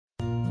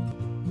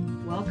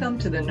Welcome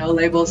to the No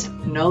Labels,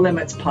 No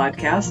Limits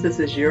podcast.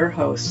 This is your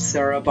host,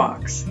 Sarah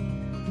Box.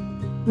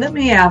 Let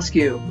me ask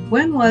you,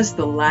 when was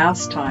the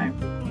last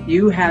time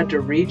you had to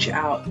reach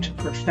out to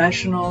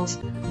professionals,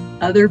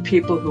 other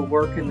people who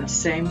work in the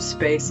same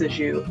space as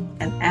you,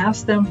 and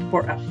ask them for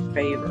a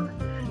favor?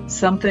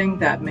 Something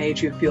that made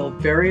you feel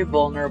very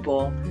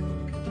vulnerable,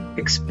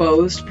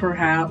 exposed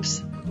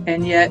perhaps,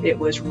 and yet it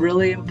was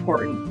really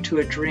important to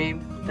a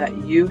dream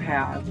that you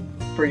have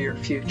for your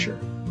future.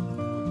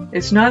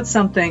 It's not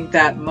something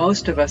that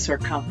most of us are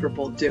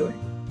comfortable doing.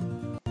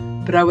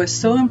 But I was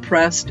so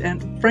impressed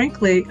and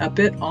frankly a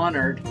bit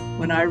honored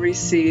when I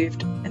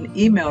received an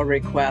email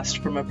request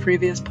from a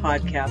previous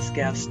podcast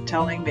guest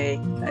telling me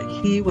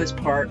that he was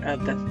part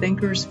of the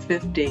Thinkers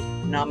 50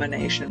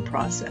 nomination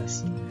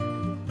process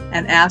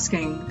and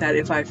asking that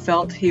if I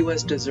felt he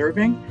was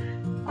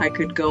deserving, I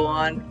could go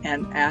on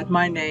and add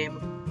my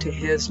name to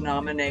his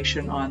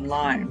nomination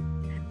online.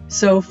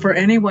 So for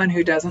anyone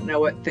who doesn't know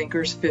what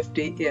Thinkers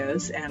 50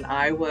 is, and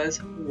I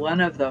was one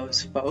of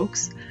those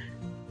folks,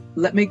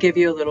 let me give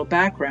you a little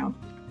background.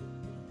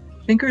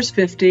 Thinkers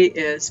 50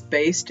 is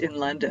based in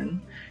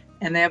London,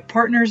 and they have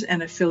partners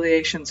and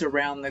affiliations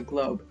around the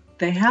globe.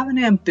 They have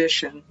an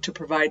ambition to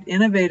provide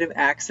innovative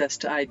access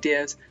to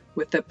ideas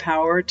with the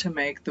power to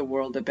make the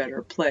world a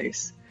better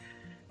place.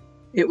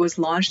 It was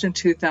launched in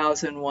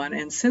 2001,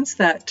 and since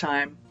that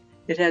time,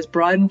 it has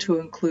broadened to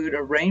include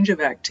a range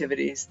of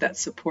activities that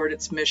support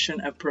its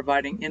mission of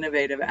providing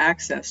innovative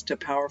access to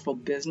powerful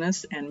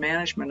business and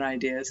management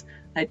ideas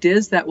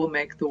that will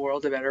make the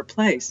world a better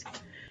place.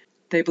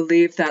 They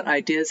believe that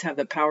ideas have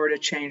the power to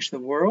change the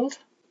world,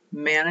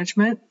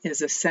 management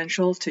is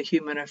essential to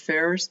human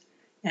affairs,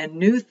 and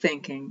new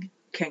thinking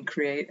can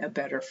create a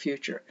better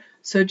future.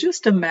 So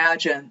just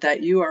imagine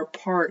that you are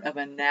part of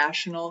a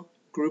national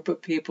group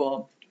of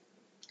people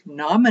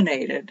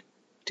nominated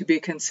to be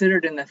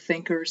considered in the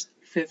Thinkers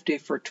 50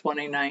 for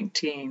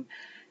 2019,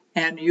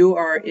 and you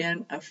are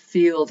in a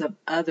field of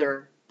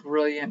other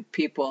brilliant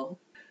people.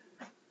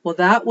 Well,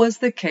 that was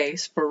the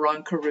case for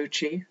Ron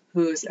Carucci,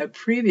 who's a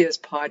previous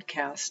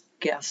podcast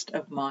guest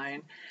of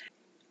mine.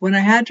 When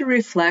I had to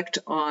reflect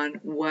on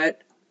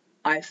what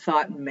I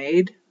thought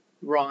made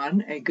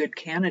Ron a good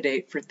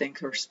candidate for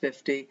Thinkers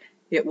 50,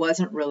 it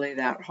wasn't really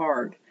that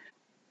hard.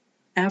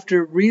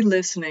 After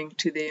re-listening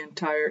to the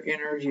entire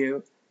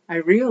interview, I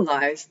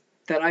realized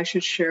that I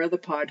should share the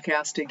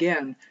podcast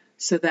again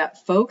so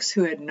that folks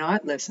who had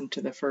not listened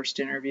to the first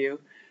interview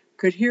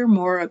could hear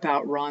more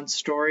about Ron's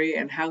story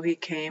and how he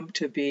came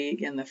to be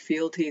in the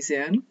field he's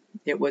in.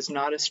 It was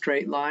not a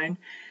straight line,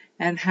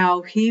 and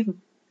how he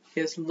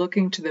is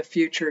looking to the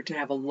future to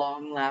have a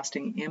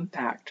long-lasting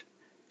impact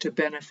to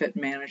benefit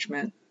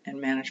management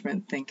and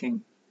management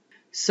thinking.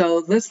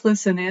 So let's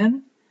listen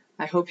in.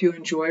 I hope you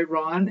enjoy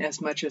Ron as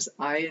much as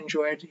I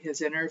enjoyed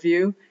his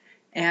interview.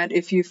 And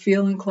if you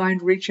feel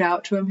inclined, reach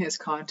out to him. His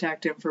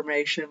contact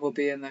information will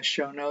be in the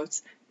show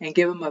notes, and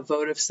give him a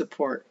vote of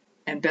support.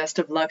 And best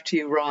of luck to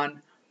you,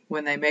 Ron,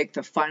 when they make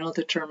the final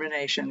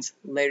determinations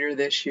later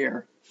this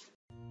year.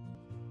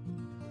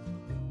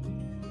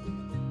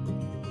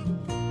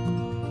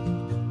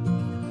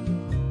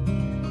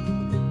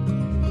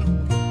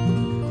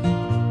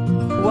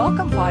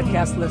 Welcome,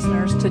 podcast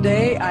listeners.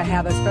 Today I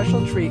have a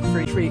special treat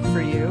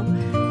for you.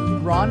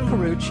 Ron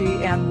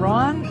Carucci, and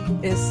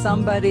Ron is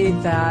somebody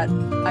that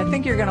I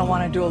think you're going to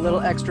want to do a little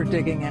extra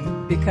digging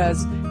in,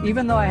 because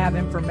even though I have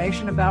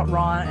information about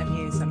Ron and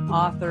he's an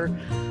author,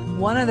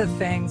 one of the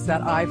things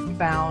that I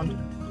found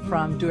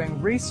from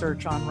doing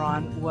research on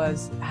Ron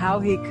was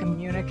how he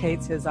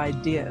communicates his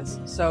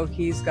ideas. So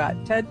he's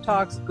got TED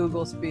Talks,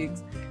 Google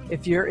Speaks.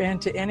 If you're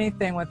into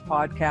anything with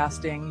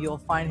podcasting, you'll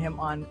find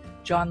him on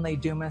John Lee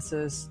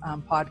Dumas's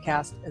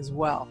podcast as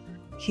well.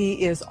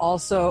 He is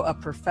also a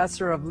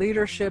professor of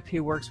leadership. He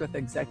works with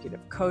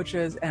executive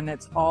coaches, and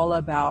it's all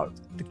about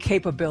the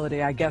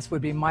capability, I guess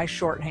would be my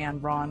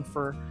shorthand, Ron,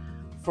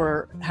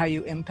 for how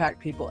you impact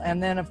people.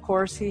 And then, of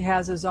course, he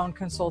has his own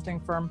consulting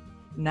firm,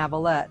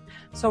 Navalette.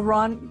 So,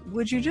 Ron,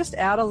 would you just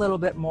add a little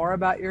bit more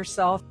about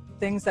yourself,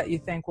 things that you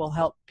think will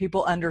help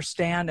people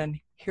understand and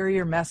hear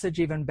your message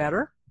even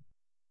better?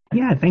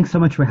 Yeah, thanks so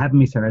much for having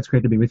me, Sarah. It's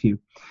great to be with you.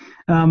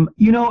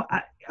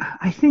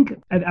 I think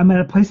I'm at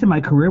a place in my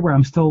career where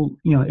I'm still,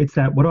 it's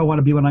that, what do I want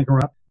to be when I grow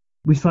up?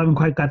 We still haven't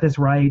quite got this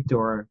right,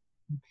 or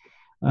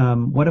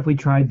what if we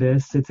tried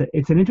this?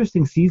 It's an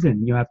interesting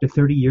season, after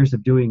 30 years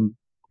of doing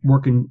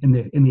work in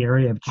the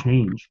area of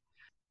change.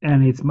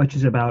 And it's much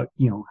as about,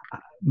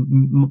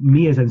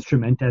 me as an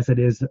instrument as it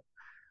is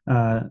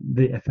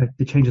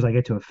the changes I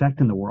get to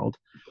affect in the world.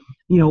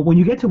 When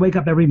you get to wake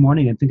up every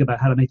morning and think about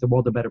how to make the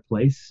world a better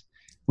place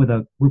with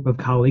a group of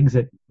colleagues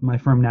at my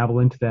firm,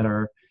 Navalent, that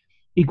are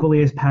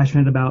equally as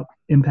passionate about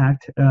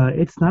impact,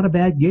 it's not a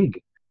bad gig.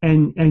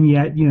 And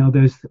yet,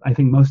 there's, I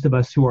think most of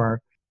us who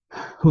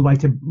like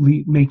to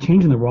make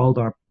change in the world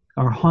are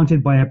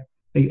haunted by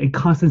a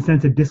constant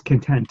sense of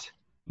discontent.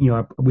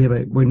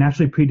 We're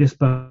naturally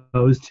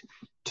predisposed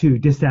to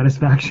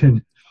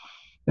dissatisfaction,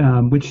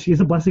 which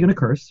is a blessing and a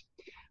curse.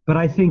 But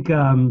I think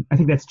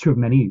that's true of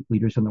many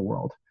leaders in the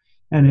world.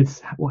 And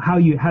it's how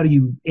do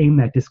you aim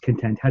that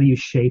discontent? How do you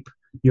shape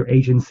your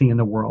agency in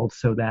the world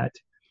so that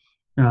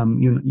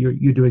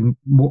you're doing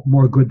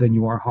more good than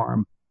you are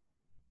harm?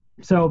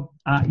 So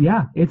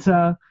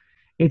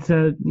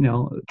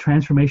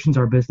transformation's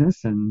our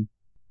business,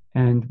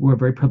 and we're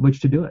very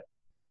privileged to do it.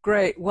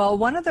 Great. Well,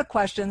 one of the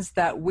questions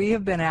that we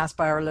have been asked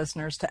by our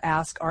listeners to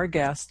ask our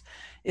guests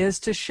is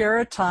to share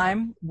a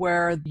time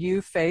where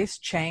you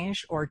faced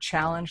change or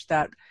challenge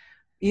that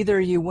either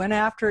you went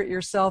after it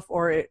yourself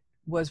or it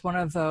was one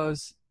of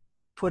those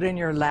put in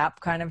your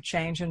lap kind of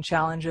change and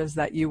challenges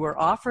that you were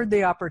offered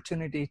the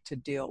opportunity to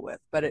deal with,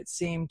 but it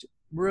seemed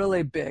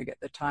really big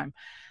at the time.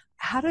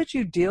 How did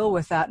you deal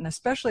with that? And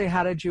especially,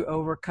 how did you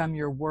overcome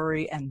your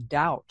worry and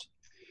doubt?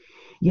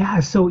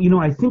 Yeah, so,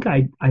 I think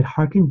I'd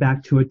harken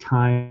back to a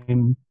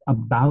time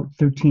about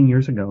 13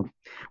 years ago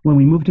when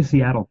we moved to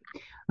Seattle.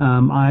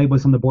 I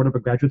was on the board of a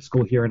graduate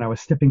school here, and I was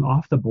stepping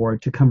off the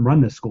board to come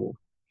run the school.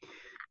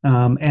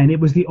 And it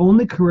was the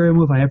only career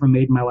move I ever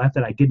made in my life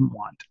that I didn't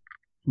want.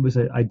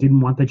 I didn't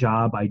want the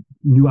job. I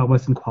knew I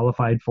wasn't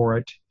qualified for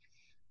it.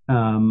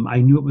 I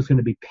knew it was going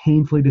to be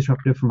painfully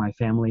disruptive for my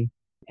family.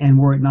 And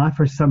were it not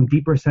for some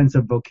deeper sense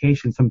of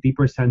vocation, some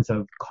deeper sense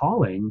of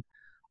calling,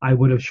 I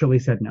would have surely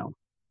said no.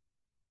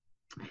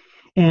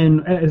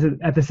 And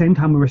at the same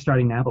time, we were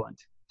starting Navalent.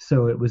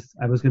 So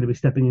I was going to be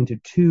stepping into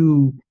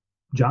two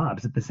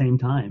jobs at the same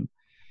time,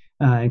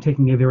 and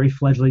taking a very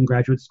fledgling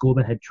graduate school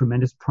that had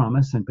tremendous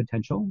promise and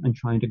potential and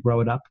trying to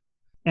grow it up.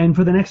 And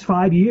for the next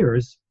 5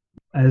 years,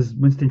 as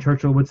Winston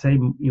Churchill would say,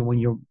 when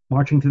you're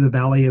marching through the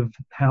valley of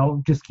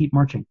hell, just keep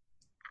marching.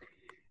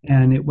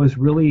 And it was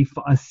really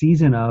a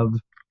season of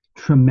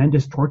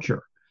tremendous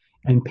torture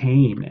and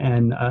pain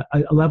and a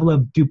level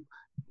of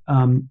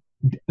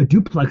a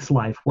duplex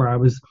life where I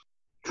was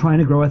trying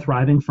to grow a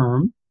thriving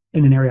firm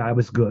in an area I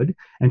was good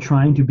and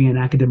trying to be an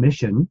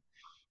academician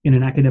in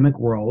an academic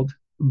world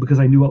because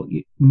I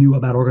knew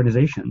about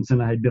organizations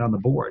and I had been on the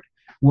board,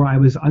 where I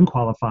was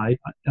unqualified,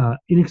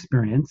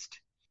 inexperienced,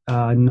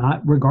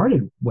 not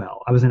regarded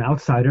well. I was an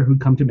outsider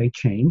who'd come to make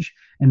change.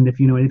 And if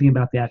you know anything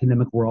about the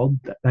academic world,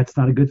 that's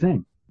not a good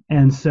thing.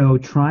 And so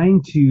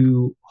trying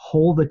to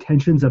hold the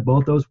tensions of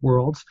both those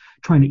worlds,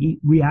 trying to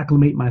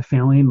reacclimate my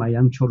family and my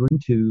young children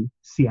to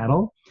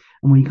Seattle.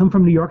 And when you come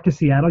from New York to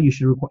Seattle, it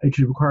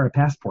should require a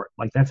passport.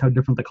 Like, that's how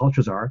different the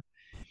cultures are.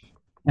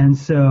 And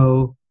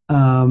so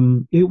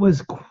it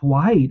was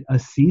quite a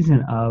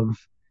season of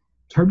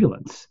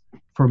turbulence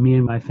for me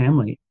and my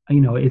family.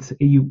 It's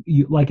you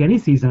like any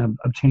season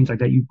of change like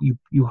that,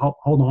 you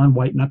hold on,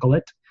 white knuckle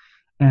it,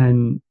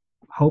 and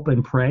hope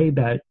and pray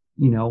that,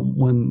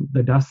 when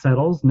the dust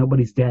settles,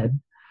 nobody's dead.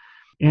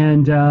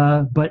 And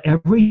but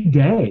every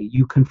day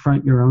you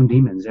confront your own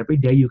demons. Every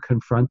day you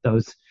confront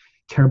those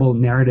terrible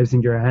narratives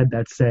in your head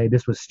that say,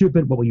 this was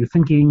stupid, what were you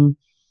thinking?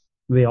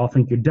 They all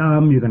think you're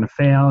dumb, you're going to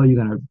fail,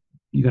 you're going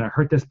to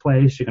hurt this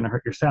place, you're going to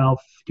hurt yourself,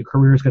 your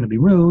career is going to be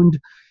ruined,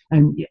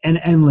 and an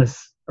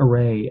endless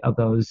array of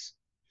those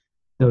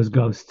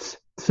ghosts.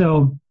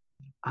 So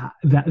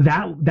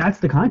that's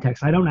the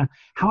context. I don't know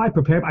how I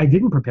prepared. I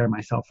didn't prepare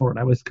myself for it.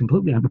 I was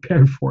completely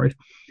unprepared for it.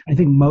 I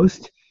think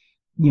most,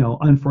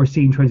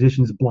 unforeseen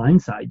transitions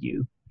blindside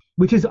you,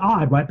 which is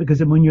odd, right?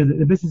 Because when you're in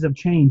the business of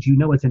change,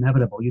 it's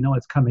inevitable,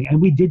 it's coming.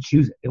 And we did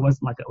choose it. It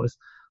wasn't like it was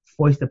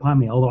foisted upon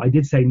me, although I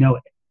did say no.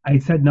 I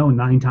said no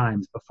 9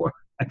 times before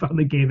I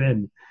finally gave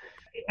in.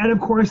 And of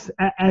course,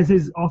 as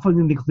is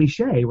often the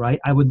cliche, right?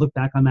 I would look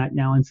back on that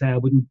now and say I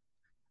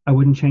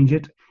wouldn't change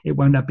it. It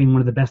wound up being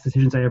one of the best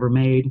decisions I ever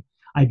made.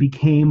 I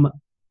became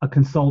a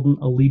consultant,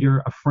 a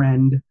leader, a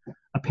friend,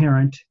 a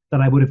parent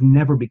that I would have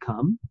never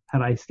become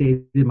had I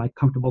stayed in my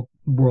comfortable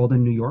world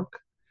in New York.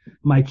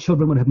 My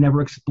children would have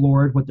never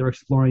explored what they're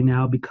exploring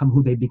now, become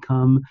who they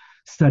become,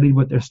 studied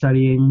what they're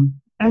studying,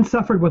 and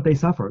suffered what they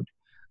suffered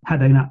had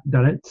they not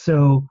done it.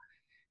 So,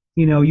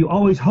 you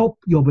always hope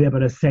you'll be able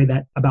to say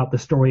that about the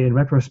story in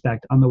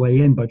retrospect on the way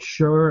in, but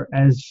sure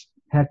as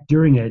heck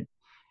during it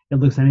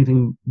looks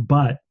anything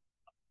but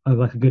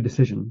like a good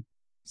decision.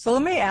 So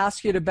let me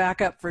ask you to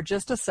back up for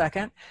just a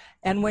second.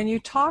 And when you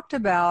talked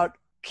about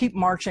keep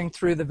marching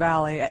through the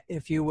valley,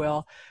 if you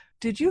will,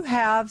 did you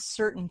have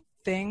certain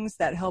things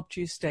that helped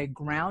you stay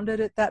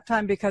grounded at that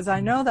time? Because I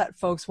know that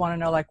folks want to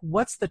know, like,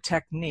 what's the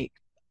technique?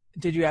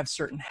 Did you have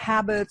certain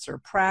habits or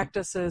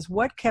practices?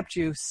 What kept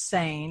you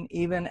sane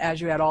even as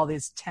you had all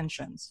these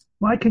tensions?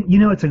 Well,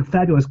 it's a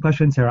fabulous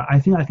question, Sarah. I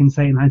think I can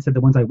say in hindsight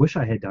the ones I wish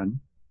I had done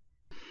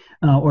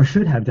or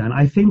should have done.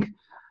 I think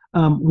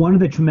one of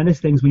the tremendous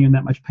things when you're in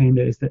that much pain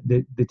is that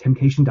the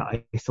temptation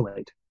to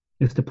isolate,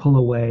 is to pull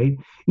away.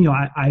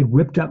 I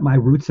ripped up my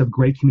roots of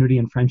great community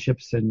and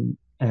friendships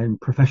and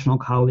professional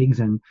colleagues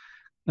and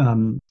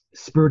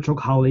spiritual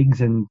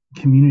colleagues and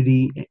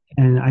community,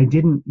 and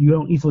you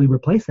don't easily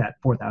replace that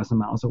 4,000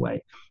 miles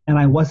away. And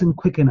I wasn't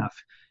quick enough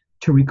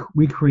to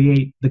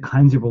recreate the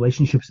kinds of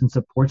relationships and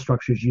support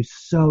structures you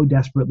so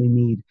desperately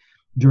need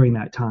during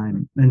that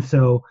time. And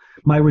so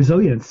my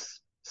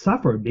resilience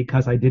suffered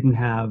because I didn't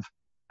have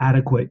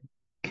adequate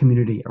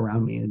community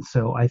around me. And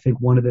so I think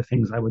one of the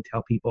things I would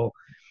tell people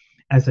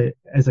as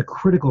a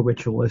critical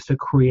ritual is to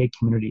create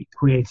community,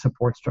 create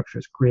support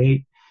structures,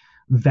 create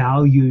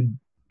valued,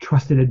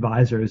 trusted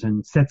advisors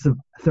and sets of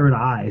third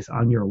eyes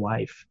on your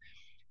life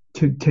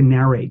to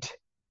narrate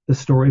the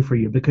story for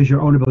you, because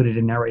your own ability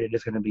to narrate it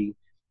is going to be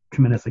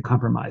tremendously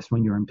compromised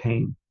when you're in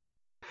pain.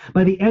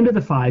 By the end of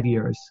the 5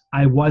 years,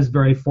 I was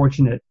very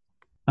fortunate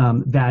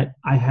that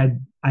I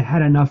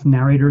had enough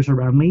narrators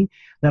around me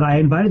that I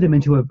invited them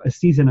into a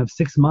season of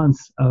 6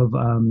 months of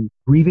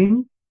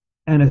grieving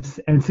and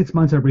 6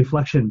 months of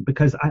reflection,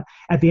 because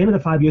at the end of the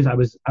 5 years, I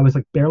was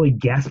like barely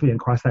gasping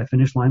across that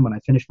finish line when I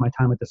finished my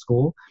time at the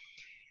school.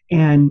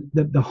 And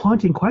the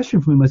haunting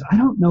question for me was, I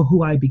don't know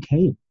who I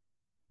became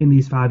in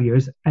these 5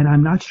 years, and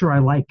I'm not sure I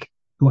like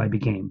who I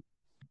became,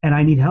 and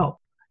I need help.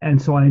 And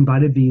so I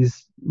invited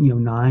these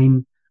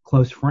 9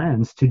 close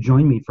friends to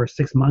join me for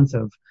 6 months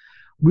of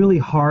really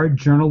hard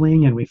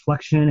journaling and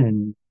reflection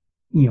and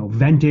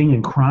venting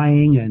and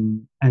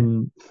crying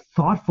and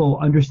thoughtful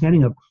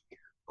understanding of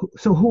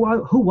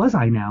who was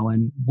I now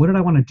and what did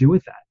I want to do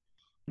with that.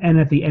 And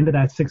at the end of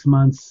that 6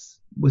 months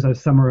was a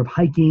summer of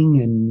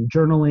hiking and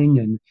journaling,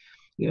 and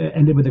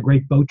ended with a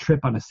great boat trip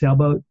on a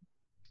sailboat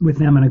with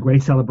them and a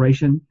great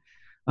celebration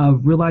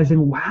of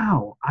realizing,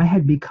 wow, I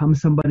had become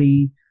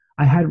somebody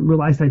I hadn't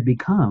realized I'd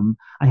become.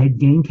 I had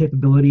gained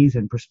capabilities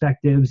and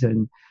perspectives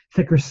and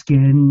thicker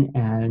skin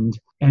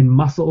and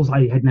muscles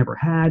I had never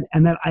had,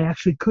 and that I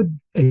actually could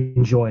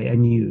enjoy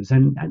and use.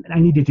 And I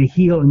needed to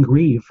heal and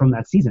grieve from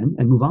that season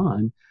and move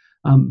on.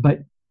 But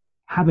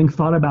having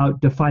thought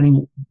about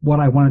defining what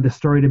I wanted the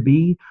story to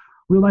be,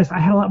 realized I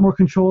had a lot more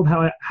control of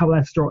how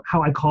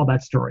I call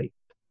that story.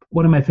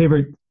 One of my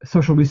favorite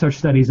social research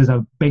studies is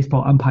of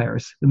baseball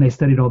umpires, and they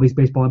studied all these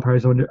baseball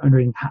umpires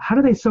wondering how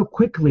do they so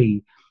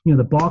quickly,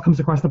 the ball comes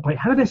across the plate,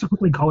 how do they so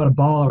quickly call it a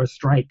ball or a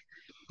strike?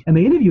 And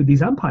they interviewed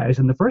these umpires,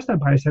 and the first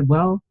umpire said,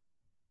 well,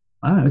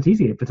 I don't know, it's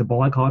easy. If it's a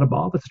ball, I call it a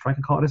ball. If it's a strike,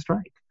 I call it a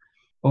strike.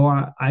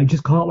 Or I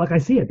just call it like I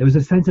see it. There was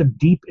a sense of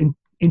deep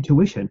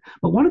intuition.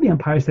 But one of the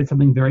umpires said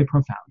something very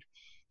profound.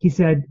 He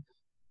said,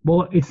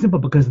 well, it's simple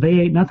because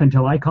they ain't nothing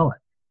till I call it.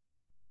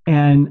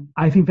 And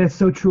I think that's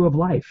so true of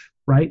life,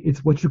 right?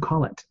 It's what you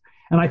call it.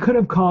 And I could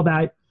have called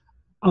that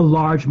a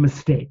large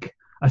mistake,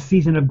 a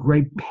season of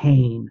great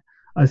pain,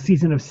 a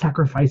season of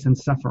sacrifice and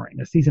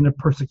suffering, a season of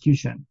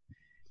persecution.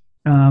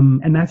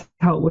 And that's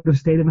how it would have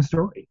stayed in the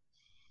story.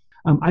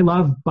 I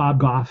love Bob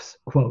Goff's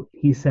quote.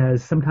 He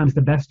says, sometimes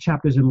the best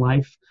chapters in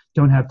life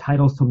don't have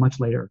titles till much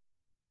later.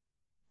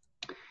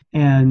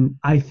 And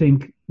I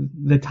think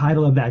the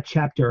title of that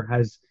chapter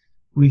has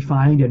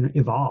refined and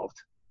evolved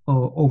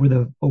over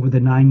the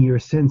 9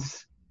 years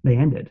since they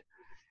ended.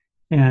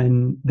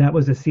 And that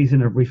was a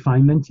season of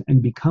refinement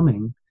and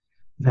becoming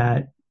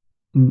that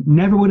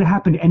never would have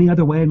happened any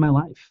other way in my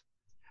life.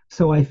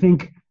 So I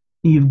think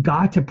you've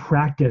got to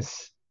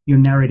practice your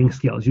narrating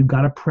skills. You've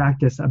got to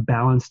practice a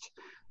balanced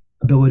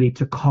ability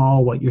to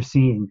call what you're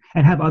seeing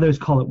and have others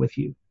call it with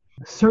you.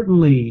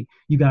 Certainly,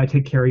 you got to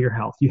take care of your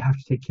health. You have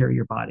to take care of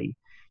your body.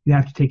 You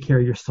have to take care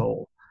of your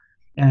soul.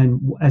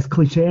 And as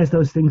cliche as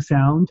those things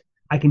sound,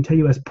 I can tell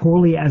you, as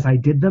poorly as I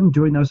did them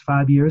during those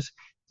 5 years,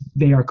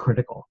 they are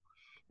critical.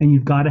 And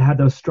you've got to have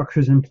those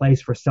structures in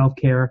place for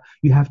self-care.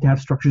 You have to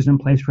have structures in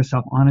place for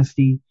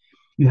self-honesty.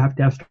 You have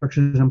to have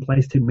structures in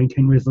place to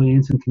maintain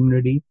resilience and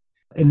community.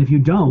 And if you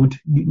don't,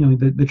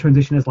 the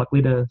transition is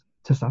likely to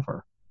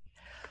suffer.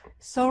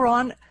 So,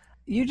 Ron,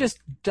 you just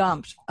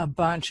dumped a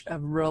bunch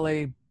of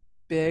really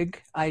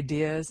big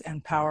ideas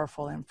and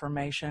powerful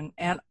information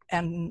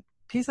and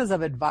pieces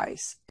of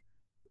advice.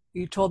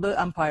 You told the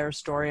umpire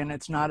story, and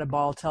it's not a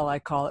ball till I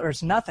call it, or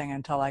it's nothing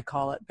until I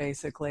call it,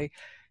 basically.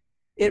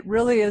 It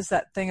really is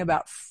that thing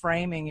about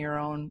framing your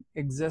own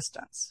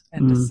existence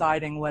and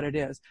deciding what it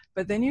is.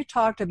 But then you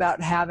talked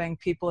about having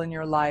people in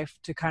your life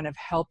to kind of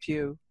help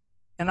you,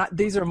 and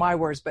these are my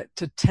words, but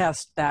to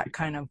test that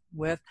kind of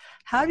with.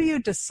 How do you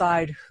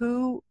decide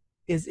who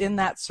is in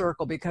that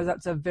circle? Because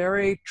that's a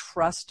very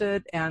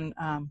trusted and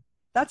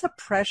that's a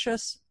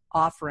precious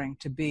offering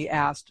to be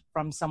asked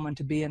from someone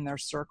to be in their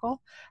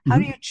circle. How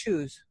do you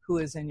choose who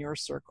is in your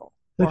circle?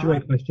 Such a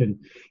great question.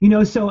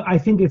 So I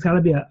think it's got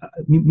to be a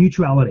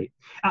mutuality.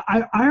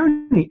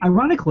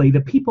 Ironically,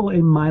 the people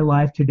in my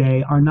life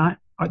today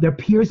they're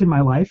peers in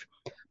my life,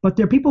 but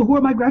they're people who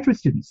are my graduate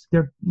students.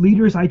 They're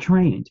leaders I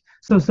trained.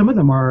 So some of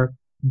them are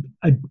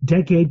a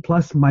decade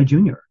plus my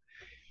junior.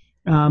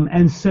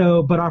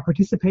 But our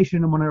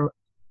participation in one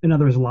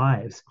another's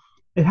lives,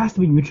 it has to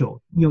be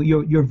mutual.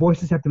 Your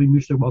voices have to be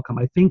mutually welcome.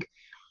 I think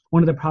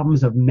one of the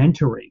problems of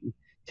mentoring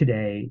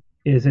today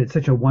is it's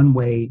such a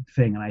one-way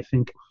thing. And I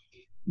think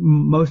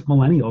most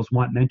millennials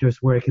want mentors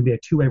where it can be a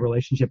two-way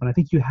relationship. And I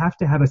think you have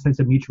to have a sense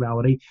of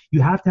mutuality.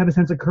 You have to have a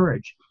sense of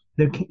courage.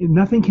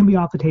 Nothing can be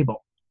off the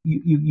table.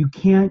 You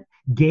can't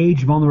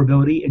gauge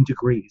vulnerability in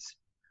degrees,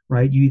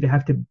 right? You either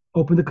have to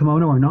open the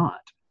kimono or not.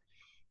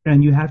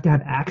 And you have to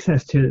have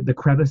access to the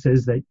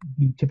crevices that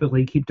you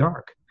typically keep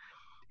dark.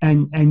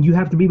 And you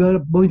have to be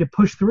willing to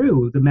push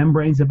through the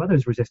membranes of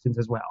others' resistance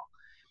as well.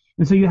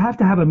 And so you have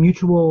to have a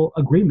mutual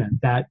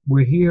agreement that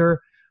we're here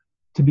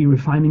to be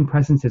refining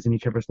presences in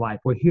each other's life.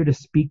 We're here to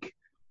speak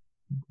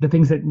the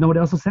things that no one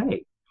else will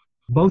say,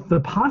 both the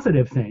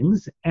positive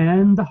things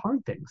and the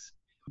hard things.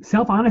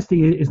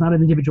 Self-honesty is not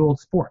an individual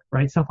sport,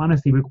 right?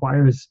 Self-honesty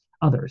requires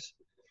others.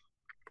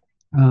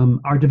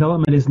 Our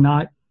development is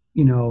not,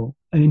 an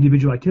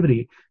individual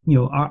activity.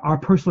 Our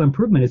personal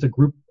improvement is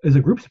a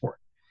group sport.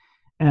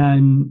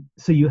 And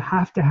so you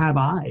have to have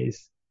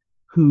eyes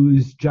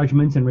whose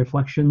judgments and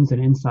reflections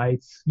and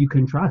insights you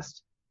can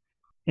trust.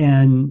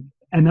 And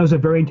those are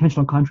very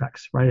intentional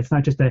contracts, right? It's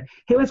not just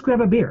hey, let's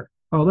grab a beer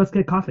or let's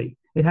get coffee.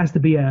 It has to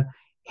be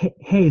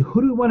hey,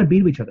 who do we want to be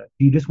to each other?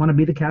 Do you just want to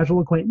be the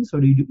casual acquaintance, or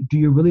do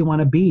you really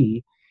want to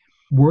be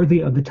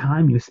worthy of the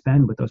time you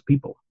spend with those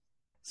people?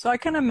 So I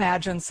can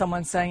imagine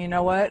someone saying, you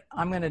know what,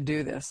 I'm going to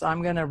do this.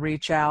 I'm going to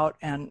reach out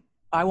and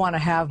I want to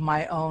have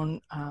my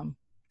own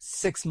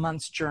 6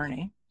 months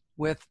journey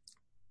with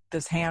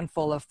this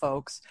handful of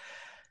folks.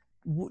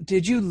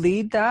 Did you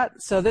lead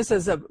that? So this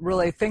is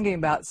really thinking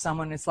about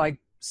someone. It's like,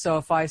 so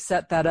if I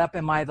set that up,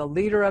 am I the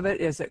leader of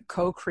it? Is it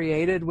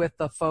co-created with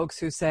the folks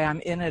who say,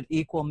 I'm in an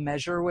equal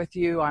measure with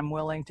you, I'm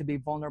willing to be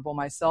vulnerable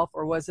myself?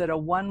 Or was it a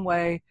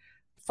one-way,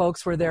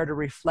 folks were there to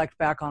reflect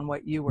back on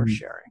what you were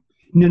sharing?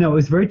 No, it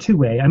was very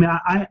two-way. I mean,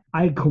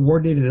 I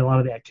coordinated a lot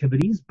of the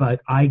activities,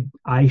 but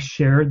I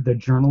shared the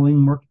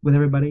journaling work with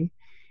everybody.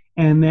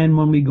 And then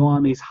when we go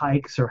on these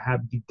hikes or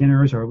have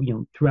dinners or,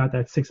 throughout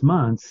that 6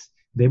 months,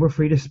 they were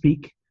free to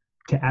speak,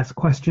 to ask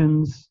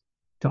questions,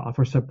 to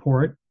offer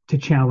support, to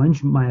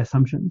challenge my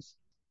assumptions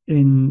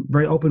in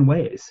very open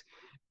ways.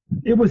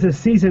 It was a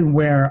season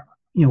where,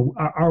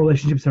 our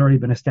relationships had already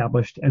been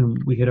established and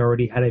we had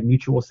already had a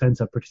mutual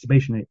sense of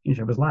participation in each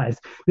other's lives.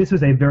 This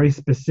was a very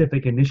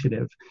specific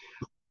initiative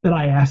that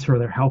I asked for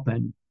their help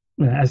in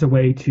as a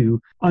way to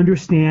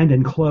understand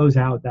and close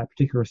out that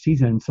particular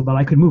season so that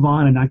I could move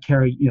on and not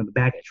carry, the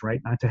baggage,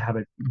 right? Not to have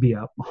it be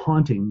a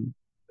haunting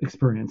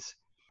experience.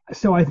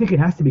 So I think it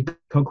has to be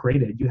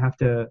co-created. You have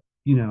to,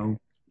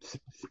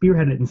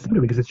 spearhead it in some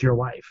way because it's your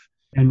life.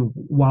 And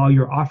while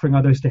you're offering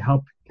others to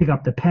help pick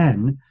up the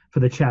pen for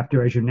the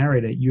chapter as you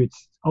narrate it,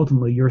 it's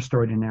ultimately your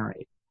story to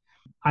narrate.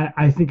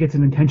 I think it's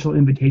an intentional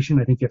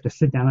invitation. I think you have to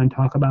sit down and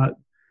talk about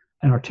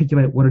and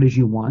articulate what it is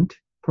you want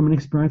from an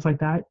experience like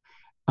that.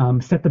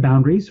 Set the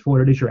boundaries for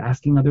what it is you're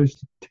asking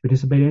others to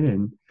participate in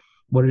and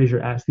what it is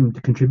you're asking them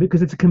to contribute,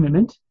 because it's a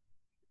commitment.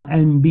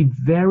 And be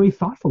very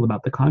thoughtful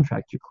about the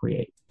contract you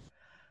create.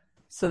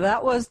 So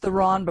that was the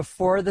Ron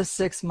before the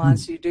 6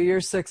 months. You do your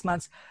 6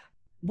 months.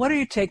 What are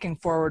you taking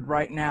forward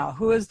right now?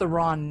 Who is the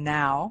Ron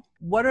now?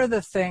 What are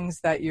the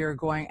things that you're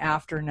going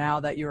after now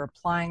that you're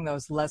applying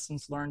those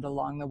lessons learned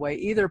along the way,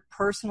 either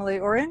personally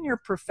or in your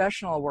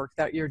professional work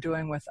that you're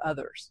doing with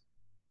others?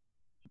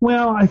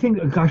 Well, I think,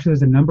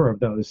 there's a number of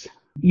those.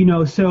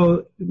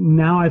 So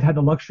now I've had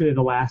the luxury of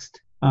the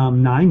last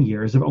 9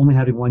 years of only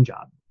having one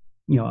job,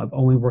 of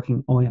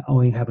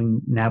only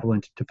having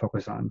Navalent to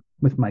focus on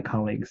with my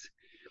colleagues,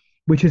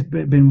 which has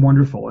been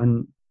wonderful.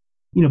 And,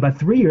 about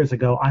 3 years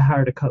ago, I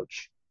hired a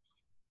coach.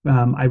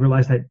 I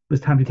realized that it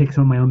was time to take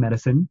some of my own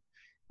medicine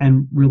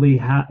and really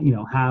have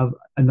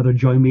another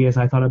join me as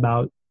I thought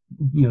about,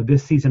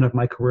 this season of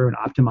my career and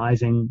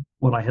optimizing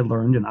what I had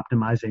learned and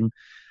optimizing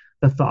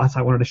the thoughts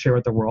I wanted to share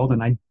with the world.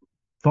 And I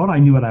thought I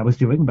knew what I was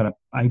doing, but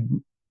I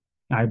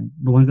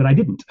learned that I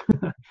didn't.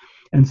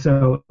 And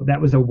so that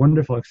was a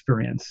wonderful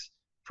experience.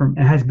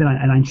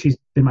 She's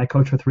been my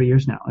coach for 3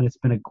 years now. And it's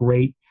been a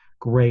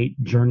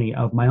great journey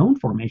of my own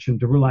formation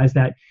to realize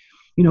that,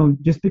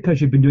 just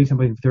because you've been doing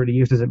something for 30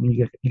 years doesn't mean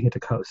you get to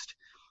coast.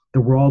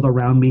 The world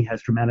around me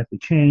has dramatically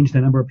changed.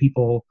 The number of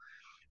people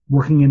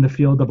working in the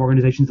field of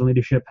organizations and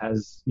leadership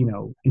has,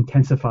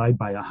 intensified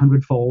by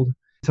 100-fold.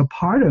 So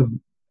part of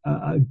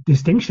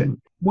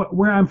distinction,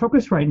 where I'm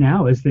focused right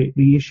now is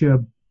the issue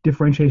of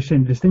differentiation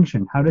and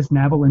distinction. How does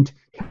Navalent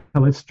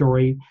tell its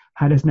story?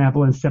 How does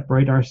Navalent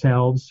separate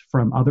ourselves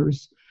from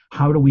others?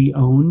 How do we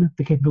own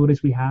the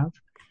capabilities we have?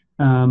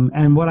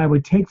 And what I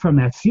would take from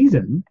that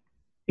season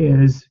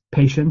is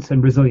patience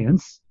and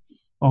resilience,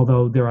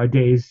 although there are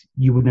days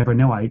you would never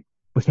know I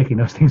was taking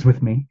those things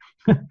with me.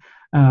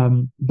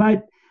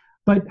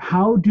 But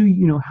how do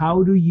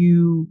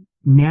you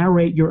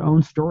narrate your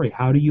own story?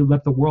 How do you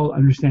let the world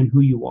understand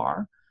who you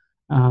are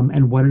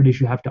and what it is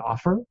you have to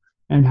offer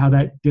and how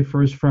that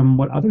differs from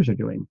what others are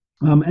doing?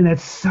 And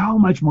that's so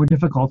much more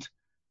difficult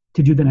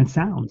to do than it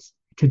sounds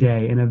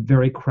today in a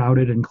very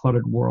crowded and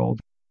cluttered world.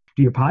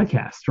 Do your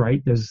podcast,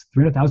 right? There's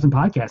 300,000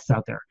 podcasts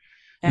out there.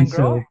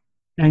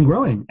 And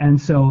growing.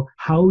 And so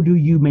how do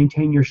you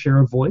maintain your share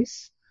of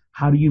voice?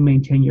 How do you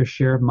maintain your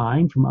share of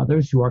mind from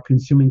others who are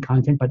consuming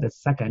content by the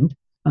second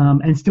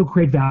and still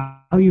create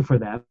value for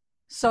them?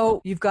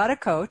 So you've got a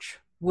coach,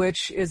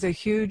 which is a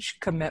huge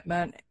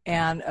commitment.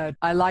 And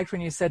I liked when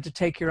you said to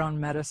take your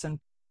own medicine.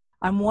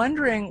 I'm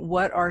wondering,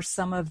 what are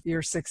some of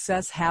your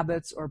success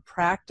habits or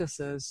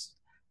practices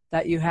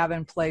that you have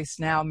in place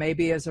now,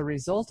 maybe as a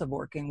result of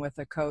working with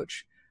a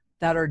coach,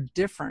 that are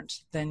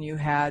different than you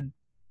had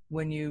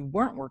when you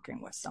weren't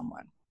working with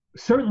someone?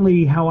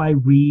 Certainly how I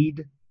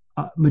read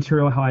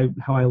material,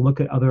 how I look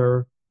at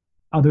other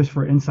others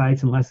for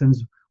insights and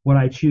lessons, what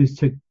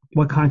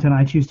content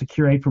I choose to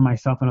curate for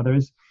myself and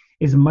others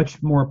is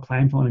much more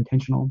planful and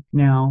intentional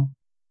now.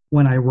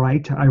 When I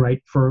write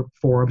for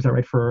Forbes, I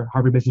write for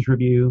Harvard Business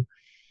Review.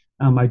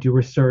 I do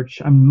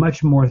research. I'm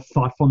much more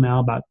thoughtful now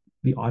about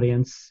the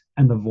audience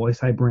and the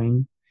voice I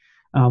bring.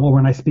 Or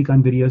when I speak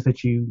on videos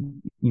that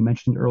you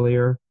mentioned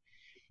earlier,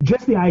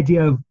 just the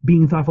idea of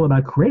being thoughtful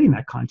about creating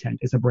that content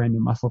is a brand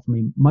new muscle for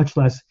me, much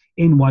less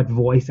in what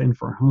voice and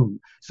for whom.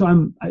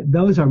 So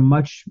those are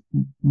much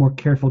more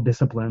careful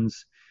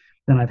disciplines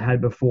than I've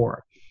had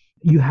before.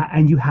 You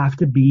have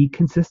to be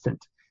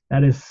consistent.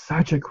 That is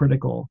such a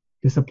critical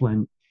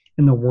discipline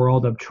in the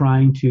world of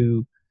trying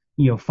to,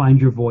 find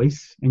your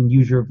voice and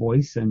use your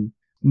voice and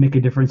make a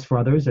difference for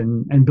others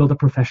and build a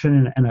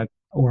profession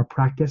or a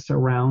practice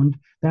around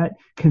that.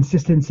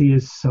 Consistency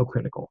is so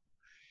critical.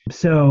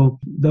 So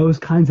those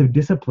kinds of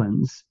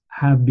disciplines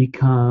have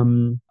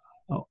become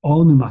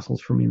all new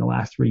muscles for me in the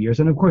last 3 years.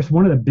 And of course,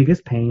 one of the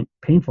biggest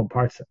painful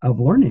parts of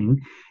learning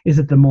is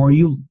that the more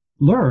you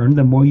learn,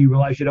 the more you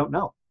realize you don't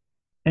know.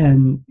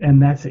 And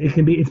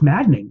it's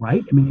maddening,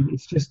 right? I mean,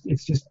 it's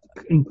just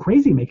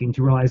crazy making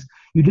to realize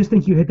you just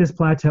think you hit this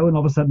plateau and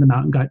all of a sudden the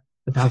mountain got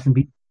 1,000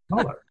 feet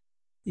taller.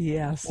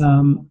 Yes.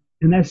 And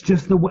that's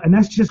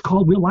just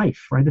called real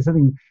life, right? There's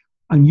nothing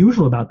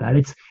unusual about that.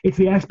 It's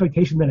the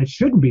expectation that it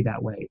shouldn't be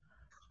that way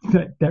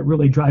that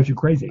really drives you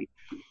crazy.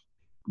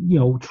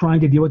 Trying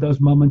to deal with those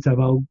moments of,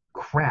 oh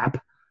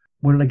crap,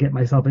 what did I get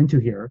myself into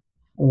here?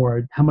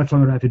 Or how much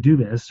longer do I have to do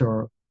this?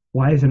 Or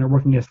why isn't it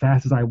working as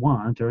fast as I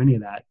want? Or any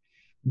of that.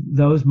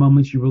 Those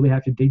moments you really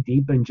have to dig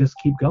deep and just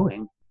keep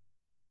going.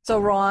 So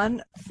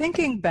Ron,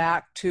 thinking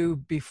back to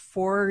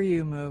before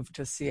you moved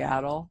to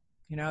Seattle,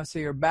 so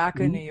you're back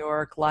in New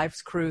York,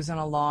 life's cruising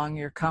along,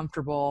 you're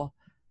comfortable,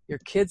 your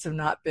kids have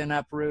not been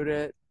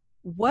uprooted.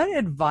 What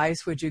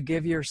advice would you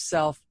give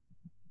yourself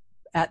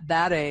at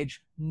that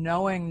age,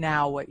 knowing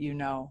now what you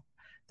know,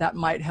 that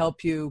might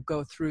help you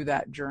go through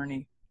that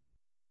journey?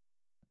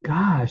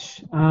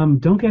 Gosh,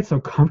 don't get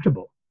so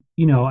comfortable.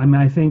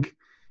 I think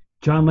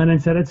John Lennon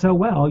said it so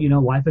well,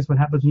 life is what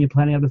happens when you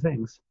plan other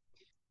things.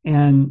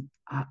 And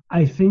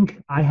I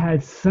think I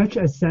had such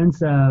a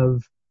sense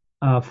of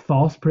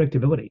false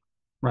predictability,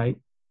 right?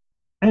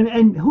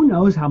 And who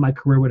knows how my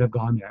career would have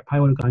gone there. It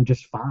probably would have gone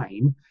just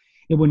fine.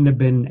 It wouldn't have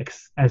been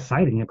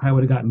exciting. It probably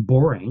would have gotten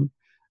boring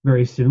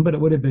very soon, but it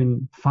would have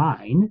been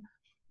fine.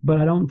 But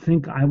I don't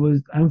think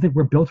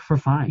we're built for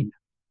fine.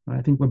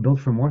 I think we're built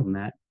for more than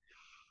that.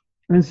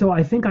 And so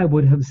I think I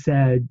would have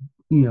said,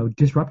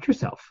 disrupt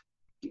yourself.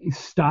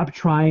 Stop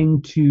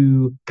trying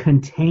to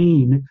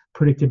contain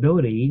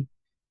predictability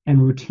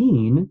and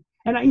routine.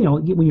 And,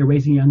 when you're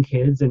raising young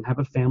kids and have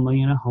a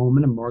family and a home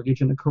and a mortgage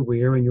and a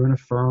career and you're in a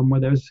firm where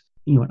there's,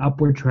 an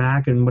upward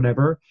track and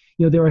whatever,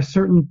 there are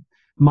certain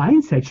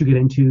mindsets you get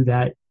into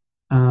that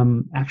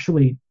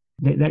actually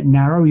that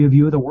narrow your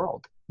view of the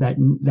world,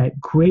 that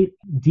create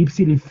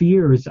deep-seated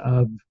fears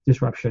of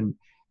disruption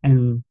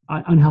and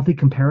unhealthy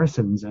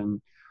comparisons and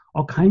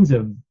all kinds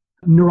of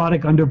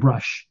neurotic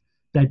underbrush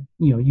that,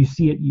 you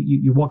see it,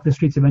 you walk the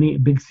streets of any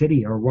big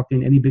city or walk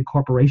in any big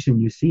corporation,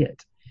 you see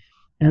it.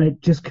 And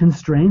it just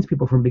constrains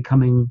people from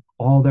becoming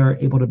all they're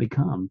able to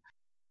become.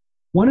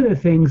 One of the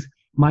things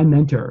my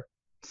mentor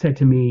said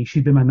to me,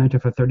 she's been my mentor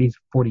for 30,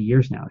 40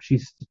 years now.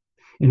 She's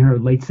in her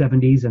late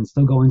 70s and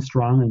still going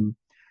strong and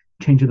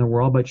changing the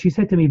world. But she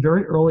said to me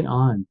very early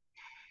on,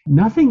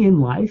 nothing in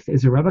life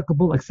is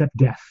irrevocable except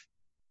death.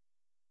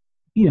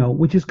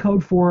 Which is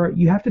code for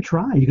you have to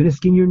try. You got to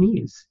skin your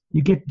knees.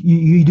 You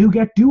do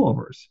get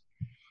do-overs.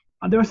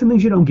 There are some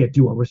things you don't get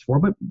do-overs for,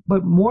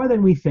 but more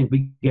than we think,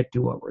 we get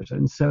do-overs.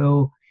 And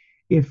so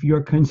if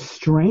you're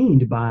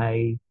constrained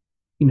by,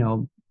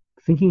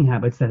 thinking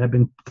habits that have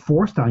been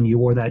forced on you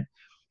or that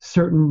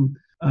certain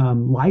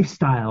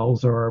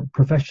lifestyles or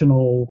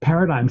professional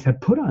paradigms have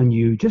put on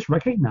you, just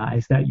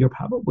recognize that you're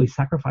probably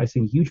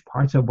sacrificing huge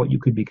parts of what you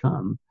could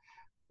become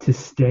to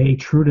stay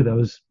true to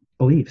those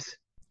beliefs.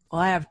 Well,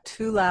 I have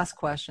two last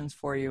questions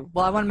for you.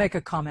 Well, I want to make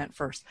a comment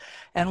first.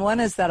 And one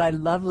is that I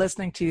love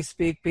listening to you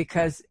speak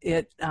because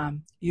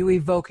you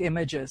evoke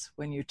images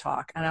when you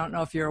talk. And I don't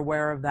know if you're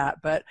aware of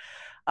that, but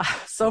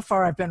so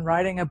far I've been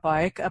riding a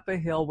bike up a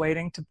hill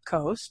waiting to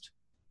coast,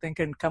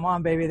 thinking, come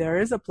on, baby, there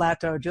is a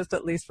plateau just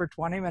at least for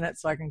 20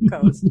 minutes so I can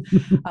coast.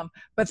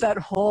 But that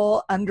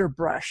whole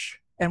underbrush,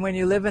 and when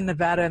you live in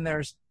Nevada and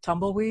there's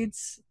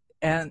tumbleweeds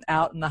and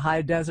out in the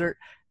high desert,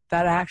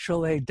 that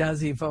actually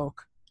does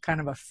evoke kind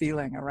of a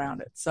feeling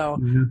around it. So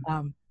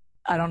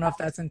I don't know if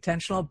that's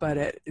intentional, but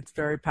it's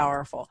very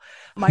powerful.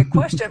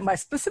 My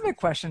specific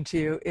question to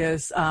you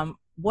is,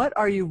 what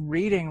are you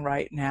reading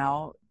right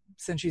now?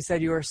 Since you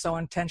said you are so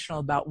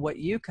intentional about what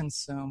you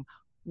consume,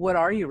 what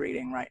are you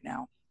reading right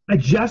now? I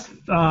just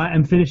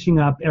am finishing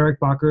up Eric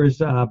Barker's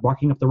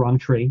Barking Up the Wrong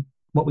Tree.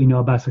 What We Know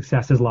About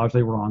Success is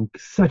Largely Wrong.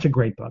 Such a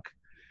great book,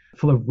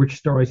 full of rich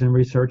stories and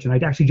research. And I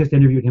actually just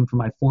interviewed him for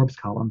my Forbes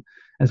column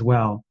as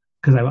well,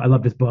 because I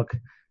love this book.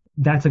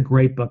 That's a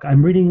great book.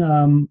 I'm reading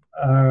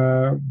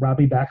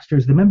Robbie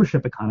Baxter's The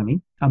Membership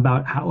Economy,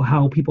 about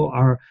how people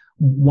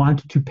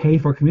want to pay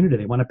for community.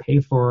 They want to pay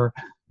for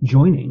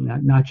joining,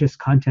 not just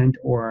content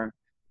or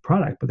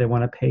product, but they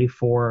want to pay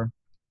for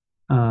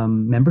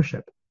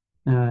membership,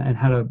 and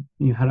how do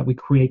we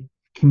create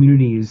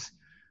communities,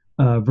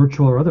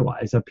 virtual or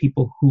otherwise, of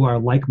people who are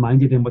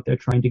like-minded in what they're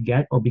trying to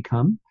get or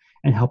become,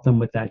 and help them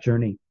with that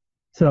journey.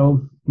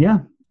 So, yeah.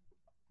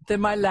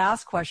 Then my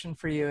last question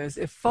for you is,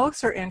 if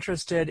folks are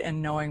interested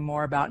in knowing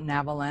more about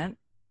Navalent,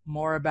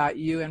 more about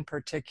you in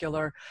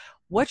particular,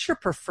 what's your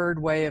preferred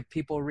way of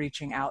people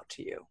reaching out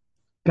to you?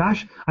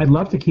 Gosh, I'd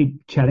love to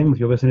keep chatting with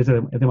your listeners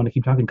if they want to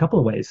keep talking. A couple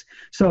of ways.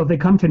 So if they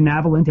come to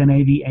Navalent,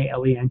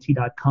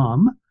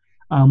 NAVALENT.com,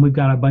 we've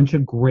got a bunch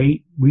of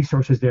great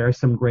resources there,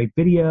 some great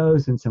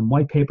videos and some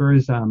white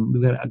papers.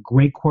 We've got a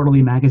great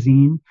quarterly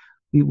magazine.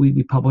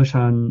 We publish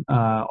on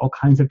all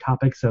kinds of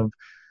topics of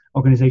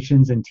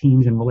organizations and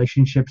teams and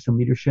relationships and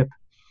leadership.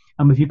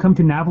 If you come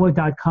to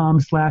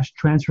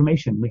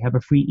navalent.com/transformation, we have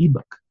a free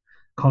ebook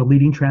called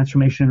Leading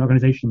Transformation in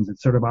Organizations.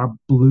 It's sort of our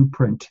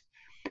blueprint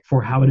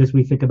for how it is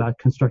we think about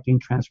constructing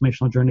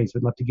transformational journeys.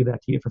 We'd love to give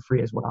that to you for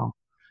free as well.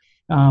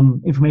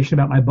 Information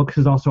about my books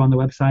is also on the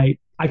website.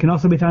 I can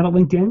also be found at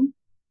LinkedIn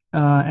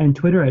and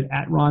Twitter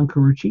at Ron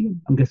Carucci.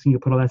 I'm guessing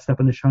you'll put all that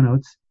stuff in the show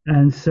notes.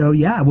 And so,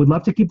 yeah, I would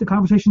love to keep the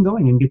conversation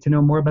going and get to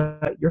know more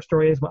about your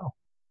story as well.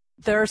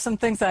 There are some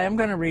things I am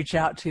going to reach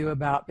out to you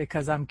about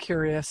because I'm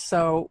curious.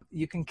 So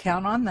you can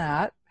count on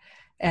that.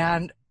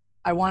 And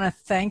I want to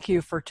thank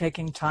you for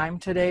taking time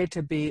today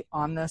to be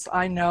on this.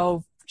 I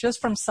know just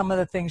from some of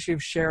the things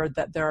you've shared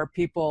that there are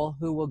people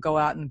who will go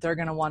out and they're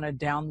going to want to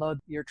download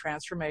your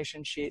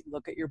transformation sheet,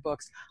 look at your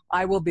books.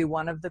 I will be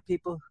one of the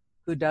people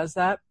who does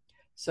that.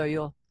 So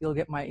you'll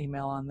get my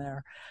email on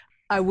there.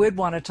 I would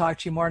want to talk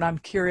to you more, and I'm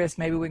curious,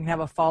 maybe we can have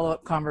a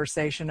follow-up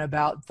conversation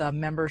about the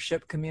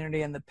membership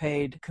community and the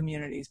paid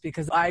communities,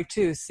 because I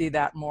too see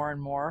that more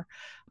and more,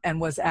 and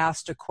was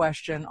asked a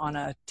question on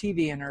a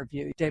TV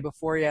interview day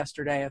before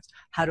yesterday of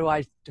how do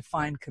I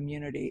define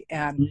community?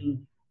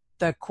 And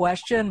the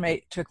question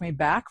took me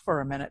back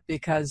for a minute,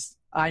 because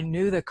I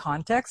knew the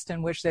context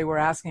in which they were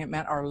asking. It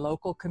meant our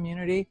local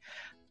community,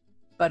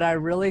 but I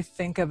really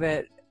think of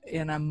it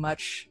in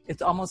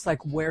it's almost like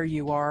where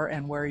you are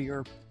and where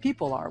your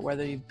people are,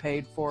 whether you've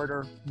paid for it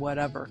or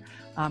whatever.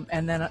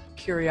 And then a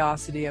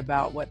curiosity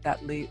about what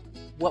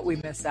we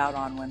miss out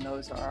on when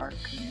those are our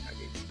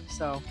communities.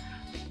 So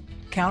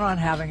count on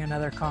having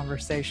another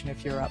conversation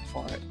if you're up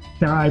for it.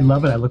 Sarah, I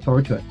love it. I look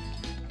forward to it.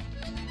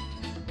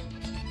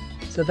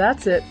 So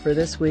that's it for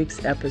this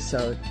week's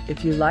episode.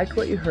 If you liked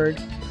what you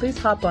heard, please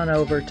hop on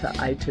over to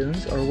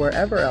iTunes or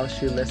wherever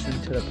else you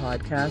listen to the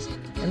podcast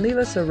and leave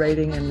us a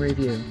rating and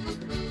review.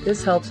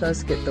 This helps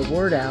us get the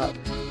word out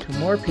to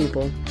more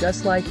people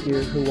just like you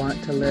who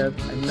want to live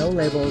a no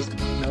labels,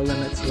 no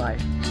limits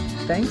life.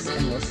 Thanks,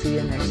 and we'll see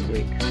you next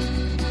week.